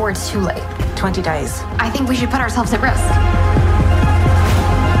have before it's too late? 20 days. I think we should put ourselves at risk.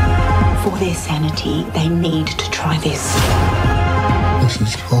 For their sanity, they need to try this. This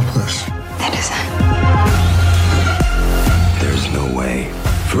is hopeless. That is There's no way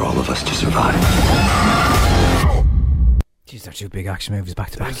for all of us to survive. Jeez, they're 2 big action movies back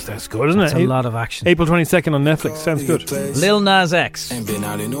to back. That's good, isn't it? That's a lot of action. April 22nd on Netflix. Sounds good. Lil Nas X.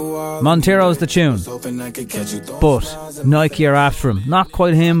 Montero's the tune. But Nike are after him. Not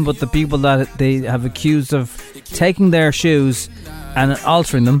quite him, but the people that they have accused of taking their shoes and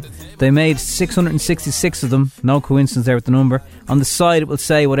altering them. They made 666 of them. No coincidence there with the number. On the side it will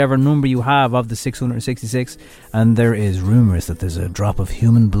say whatever number you have of the 666. And there is rumours that there's a drop of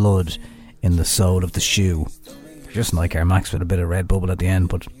human blood in the sole of the shoe. Just Nike Air Max with a bit of red bubble at the end,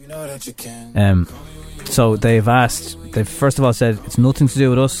 but so they've first of all said it's nothing to do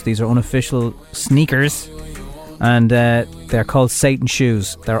with us. These are unofficial sneakers, and they're called Satan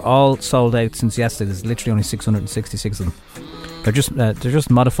shoes. They're all sold out since yesterday. There's literally only 666 of them. They're just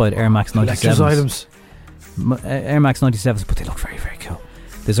modified Air Max 97s. items. Air Max 97s, but they look very, very cool.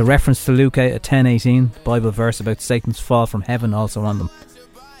 There's a reference to Luke 10:18, Bible verse about Satan's fall from heaven also on them.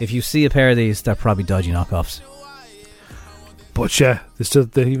 If you see a pair of these, they're probably dodgy knockoffs. But yeah,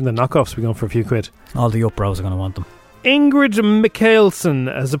 even the knockoffs be going for a few quid. All the up bros are going to want them. Ingrid Michaelson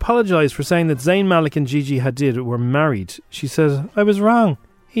has apologised for saying that Zayn Malik and Gigi Hadid were married. She says, I was wrong.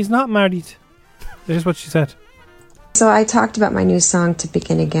 He's not married. Here's what she said. So I talked about my new song To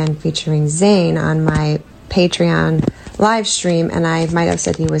Begin Again featuring Zayn on my Patreon live stream, and I might have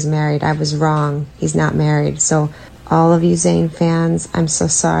said he was married. I was wrong. He's not married. So all of you Zayn fans, I'm so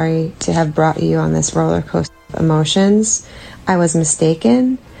sorry to have brought you on this roller coaster of emotions. I was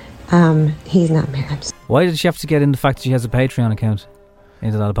mistaken. He's not married. Why did she have to get in the fact that she has a Patreon account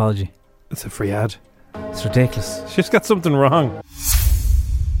into that apology? It's a free ad. It's ridiculous. She's got something wrong.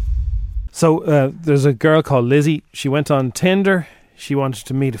 So there's a girl called Lizzie. She went on Tinder. She wanted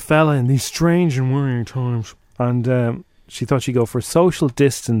to meet a fella in these strange and worrying times. And she thought she'd go for a social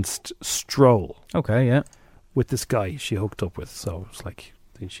distanced stroll. Okay, yeah. With this guy she hooked up with. So it's like,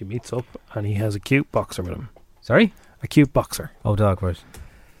 then she meets up and he has a cute boxer with him. Sorry? A cute boxer. Oh, dog, right.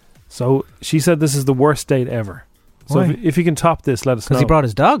 So she said this is the worst date ever. So if you can top this, let us know. Because he brought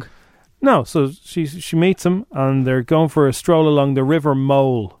his dog? No, so she meets him and they're going for a stroll along the River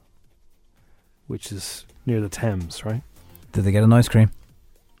Mole, which is near the Thames, right? Did they get an ice cream?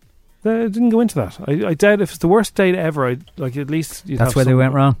 They didn't go into that. I doubt if it's the worst date ever, at least you'd That's where they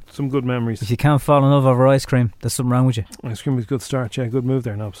went wrong. Some good memories. If you can't fall in love over ice cream, there's something wrong with you. Ice cream was a good start, yeah. Good move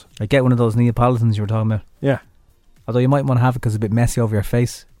there, Nobs. I get one of those Neapolitans you were talking about. Yeah. Although you might want to have it because it's a bit messy over your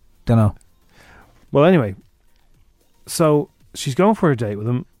face. Don't know. Well, anyway, so she's going for a date with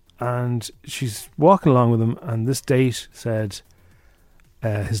him and she's walking along with him, and this date said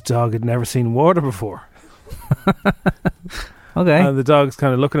his dog had never seen water before. Okay. And the dog's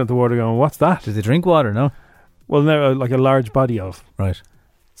kind of looking at the water going, what's that? Did they drink water, no? Well, they're like a large body of. Right.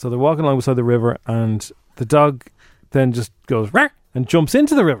 So they're walking along beside the river and the dog then just goes, Rah! And jumps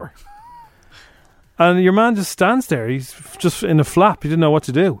into the river. And your man just stands there. He's just in a flap. He didn't know what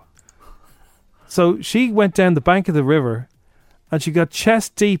to do. So she went down the bank of the river and she got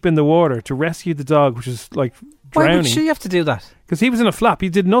chest deep in the water to rescue the dog, which was like drowning. Why would she have to do that? Because he was in a flap. He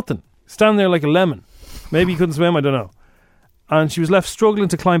did nothing. Standing there like a lemon. Maybe he couldn't swim, I don't know. And she was left struggling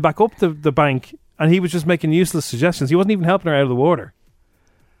to climb back up the bank, and he was just making useless suggestions. He wasn't even helping her out of the water.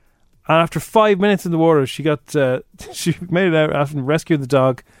 And after 5 minutes in the water, she made it out and rescued the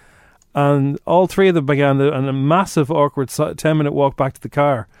dog. And all three of them began a massive, awkward 10-minute walk back to the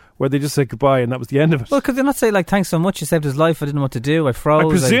car, where they just said goodbye, and that was the end of it. Well, could they not say, like, thanks so much, you saved his life, I didn't know what to do, I froze. I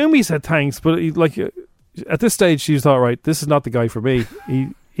presume he said thanks, but at this stage, she thought, right, this is not the guy for me.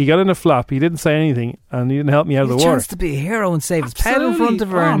 He got in a flap, he didn't say anything, and he didn't help me out of the water. Chance to be a hero and save his pet in front of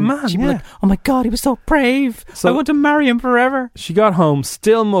her. Oh, man, she'd be like, oh my God, he was so brave. So I want to marry him forever. She got home,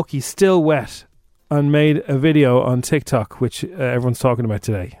 still mucky, still wet, and made a video on TikTok, which everyone's talking about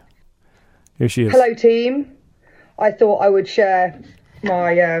today. Here she is. Hello, team. I thought I would share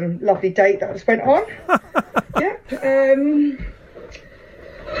my lovely date that I spent on.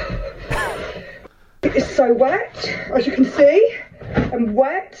 It is so wet, as you can see. I'm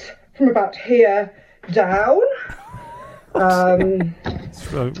wet from about here down.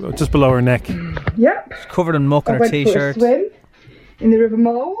 Just below her neck. Yep. She's covered in muck in her t-shirt. I went for a swim in the River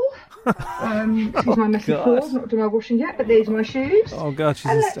Mole. Excuse my messy paws, not done my washing yet, but these are my shoes. Oh God,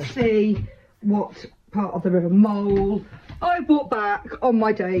 she's and let's see what part of the River Mole I brought back on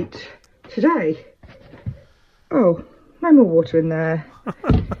my date today. Oh, no more water in there.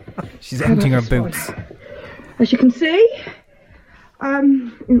 She's emptying her boots. Fine. As you can see,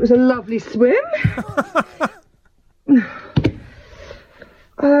 it was a lovely swim.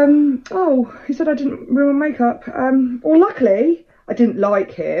 He said I didn't ruin my makeup. Well, luckily, I didn't like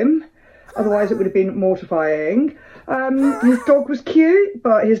him. Otherwise, it would have been mortifying. His dog was cute,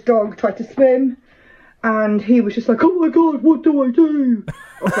 but his dog tried to swim, and he was just like, "Oh my God, what do I do?"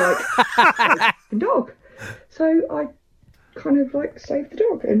 I was like, "Dog." So I kind of like saved the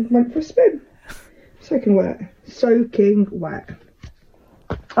dog and went for a swim. Soaking wet.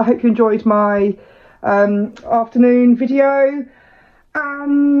 I hope you enjoyed my afternoon video.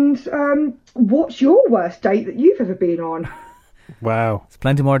 And what's your worst date that you've ever been on? Wow. There's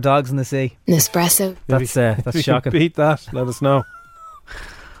plenty more dogs in the sea. Nespresso. That's shocking. Beat that. Let us know.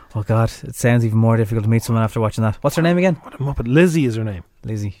 Oh God, it sounds even more difficult to meet someone after watching that. What's her name again? What a muppet. Lizzie is her name.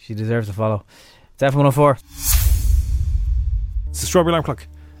 Lizzie. She deserves a follow. It's F104. It's the Strawberry Alarm Clock.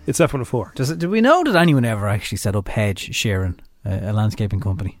 It's F104. Do we know that anyone ever actually set up Hedge Sheeran, a landscaping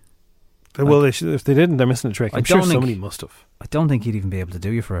company? Well, if they didn't, they're missing a trick. I'm sure somebody must have. I don't think he'd even be able to do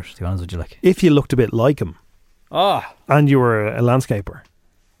you for it, to be honest with you. Like, if you looked a bit like him, and you were a landscaper,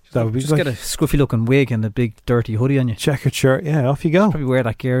 that would be just like, get a scruffy looking wig and a big dirty hoodie on you, checkered shirt. Yeah, off you go. Probably wear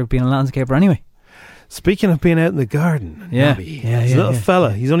that gear being a landscaper anyway. Speaking of being out in the garden, he's a little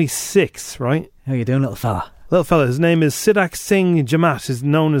fella. He's only 6, right? How you doing, little fella? Little fella, his name is Siddharth Singh Jamat, is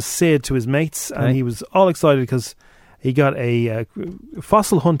known as Sid to his mates, and he was all excited because he got a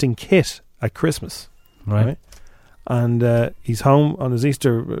fossil hunting kit at Christmas. Right? And he's home on his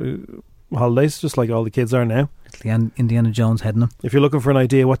Easter holidays, just like all the kids are now. Little Indiana Jones heading him. If you're looking for an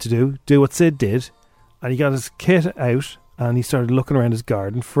idea what to do what Sid did, and he got his kit out, and he started looking around his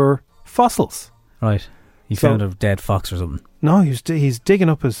garden for fossils. Right. He found a dead fox or something. No, he's digging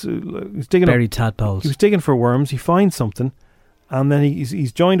up buried tadpoles. He was digging for worms. He finds something, and then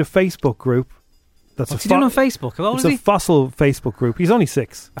he's joined a Facebook group. What's he doing on Facebook? It's a fossil Facebook group. He's only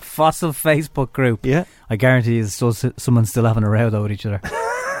 6. A fossil Facebook group. Yeah, I guarantee you, someone's still having a row though with each other.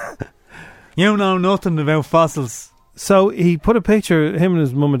 You know nothing about fossils. So he put a picture. Him and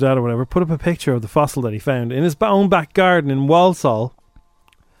his mum and dad or whatever put up a picture of the fossil that he found in his own back garden in Walsall,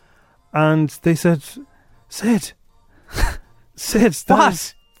 and they said, Sid, that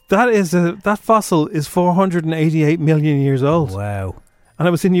fossil is 488 million years old. Wow. And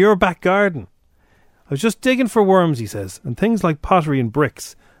it was in your back garden. I was just digging for worms, he says, and things like pottery and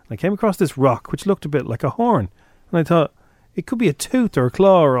bricks. And I came across this rock, which looked a bit like a horn. And I thought, it could be a tooth or a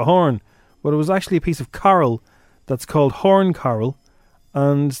claw or a horn. But it was actually a piece of coral that's called horn coral.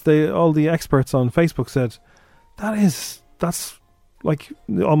 And all the experts on Facebook said, that's like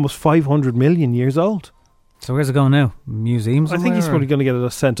almost 500 million years old. So where's it going now? Museums? I think he's probably going to get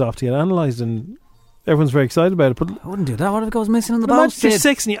it sent off to get analysed, and everyone's very excited about it. But I wouldn't do that. What if it goes missing in the boat? Imagine you're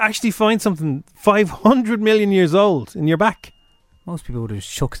 6 and you actually find something 500 million years old in your back. Most people would have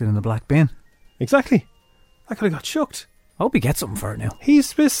chucked it in the black bin. Exactly. I could have got chucked. I hope he gets something for it now.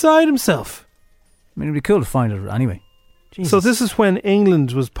 He's beside himself. I mean, it'd be cool to find it anyway. Jesus. So this is when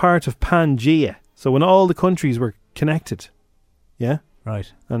England was part of Pangaea. So when all the countries were connected. Yeah?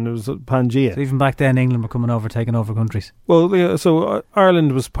 Right. And it was Pangaea. So even back then, England were coming over, taking over countries. Well, yeah, so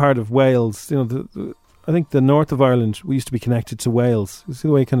Ireland was part of Wales. You know, I think the north of Ireland, we used to be connected to Wales. You see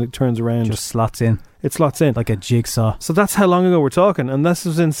the way it kind of turns around? Just slots in. It slots in. Like a jigsaw. So that's how long ago we're talking. And this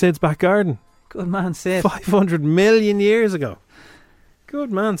was in Sid's back garden. Good man, Sid. 500 million years ago.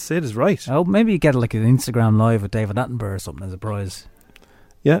 Good man, Sid is right. Oh, maybe you get like an Instagram live with David Attenborough or something as a prize.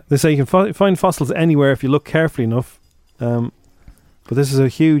 Yeah, they say you can find fossils anywhere if you look carefully enough. But this is a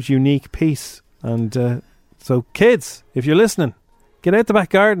huge, unique piece. And so, kids, if you're listening, get out the back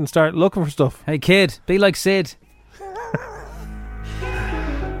garden and start looking for stuff. Hey, kid, be like Sid.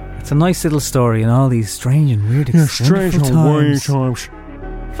 It's a nice little story in all these strange and weird strange and weird times.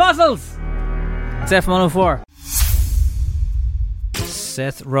 Fossils! It's F104.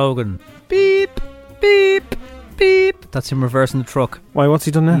 Seth Rogen. Beep, beep, beep. That's him reversing the truck. Why, what's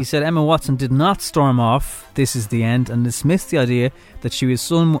he done now? He said Emma Watson did not storm off "This is the end" and dismissed the idea that she was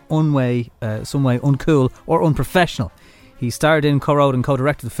some way uncool or unprofessional. He starred in, co-wrote and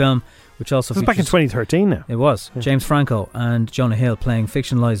co-directed the film, which also features... This was back in 2013 now. It was. Yeah. James Franco and Jonah Hill playing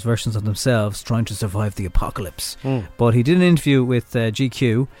fictionalised versions of themselves trying to survive the apocalypse. But he did an interview with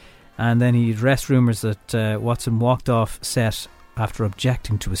GQ, and then he addressed rumours that Watson walked off set after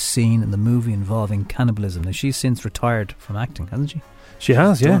objecting to a scene in the movie involving cannibalism. Now, she's since retired from acting, hasn't she? She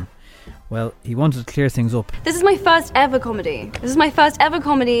has, yeah. Well, he wanted to clear things up. This is my first ever comedy. This is my first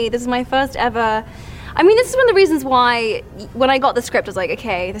ever... I mean, this is one of the reasons why when I got the script, I was like,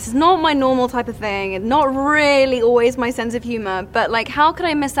 okay, this is not my normal type of thing. It's not really always my sense of humour. But, like, how could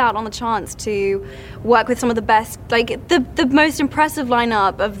I miss out on the chance to work with some of the best, like, the most impressive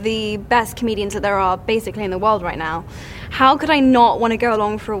lineup of the best comedians that there are basically in the world right now? How could I not want to go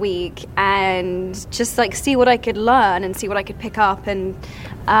along for a week and just, like, see what I could learn and see what I could pick up? And,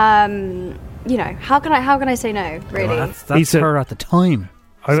 you know, how can I say no, really? Well, that's her at the time.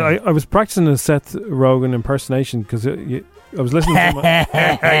 I was practicing a Seth Rogen impersonation because I was listening to him.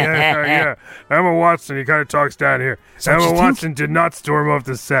 Yeah. Emma Watson, he kind of talks down here. Emma Watson did not storm off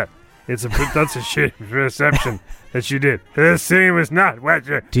the set. That's a shit reception that she did. The scene was not.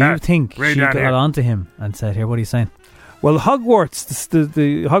 Do you think she got onto him and said, "Here, what are you saying?" Well, Hogwarts,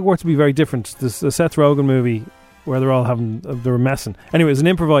 the Hogwarts would be very different. The Seth Rogen movie where they were messing. Anyway, it was an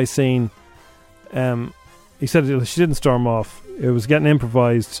improvised scene. He said she didn't storm off. It was getting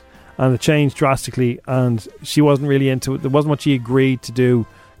improvised, and it changed drastically. And she wasn't really into it. There wasn't what she agreed to do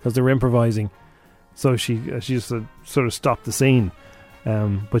because they were improvising. So she just sort of stopped the scene.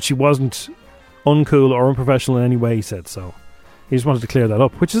 But she wasn't uncool or unprofessional in any way. He said so. He just wanted to clear that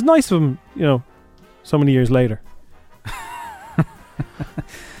up, which is nice of him. You know, so many years later.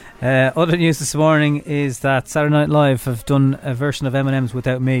 Other news this morning is that Saturday Night Live have done a version of M&M's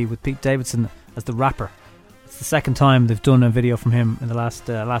Without Me with Pete Davidson as the rapper. It's the second time they've done a video from him in the last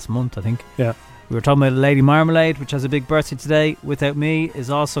month, I think. Yeah. We were talking about Lady Marmalade, which has a big birthday today. Without Me is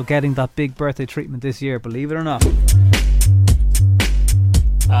also getting that big birthday treatment this year, believe it or not.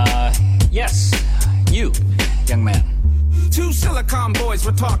 Yes, you, young man. Two silicon boys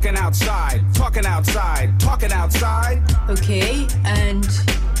were talking outside. Okay, and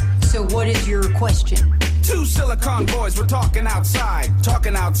so what is your question? Two silicon boys were talking outside.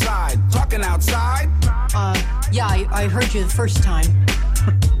 Yeah, I heard you the first time.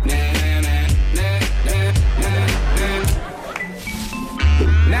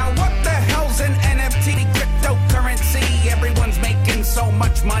 Now what the hell's an NFT? Cryptocurrency, everyone's making so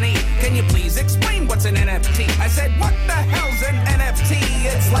much money. Can you please explain what's an NFT? I said, what the hell's an NFT?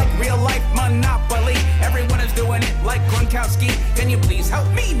 It's like real life Monopoly. Everyone is doing it like Gronkowski. Can you please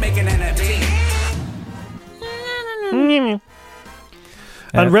help me make an NFT?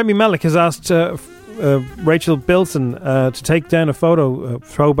 And Remy Malek has asked Rachel Bilson to take down a photo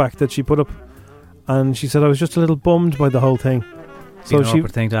throwback that she put up, and she said, I was just a little bummed by the whole thing. So she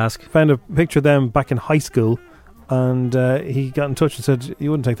thing to ask. Found a picture of them back in high school, and he got in touch and said,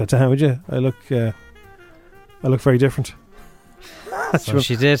 you wouldn't take that down, would you? I look very different. So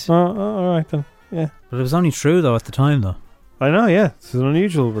she did. Oh, all right then. Yeah. But it was only true though at the time though. I know, yeah. It's an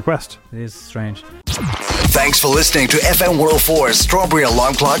unusual request. It is strange. Thanks for listening to FM 104's Strawberry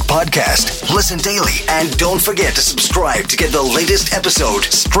Alarm Clock podcast. Listen daily and don't forget to subscribe to get the latest episode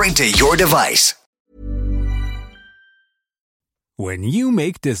straight to your device. When you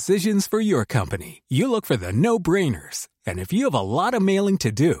make decisions for your company, you look for the no-brainers. And if you have a lot of mailing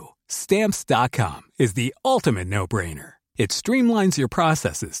to do, Stamps.com is the ultimate no-brainer. It streamlines your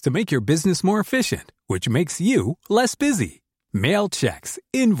processes to make your business more efficient, which makes you less busy. Mail checks,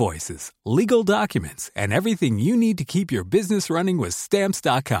 invoices, legal documents, and everything you need to keep your business running with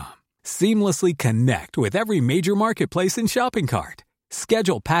Stamps.com. Seamlessly connect with every major marketplace and shopping cart.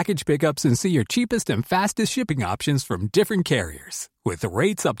 Schedule package pickups and see your cheapest and fastest shipping options from different carriers, with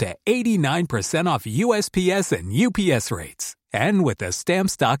rates up to 89% off USPS and UPS rates. And with the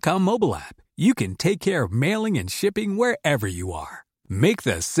Stamps.com mobile app, you can take care of mailing and shipping wherever you are. Make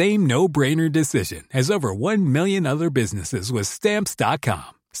the same no-brainer decision as over 1 million other businesses with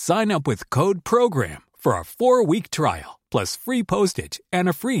Stamps.com. Sign up with code PROGRAM for a 4-week trial, plus free postage and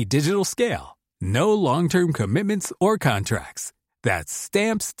a free digital scale. No long-term commitments or contracts. That's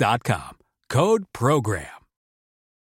Stamps.com. Code PROGRAM.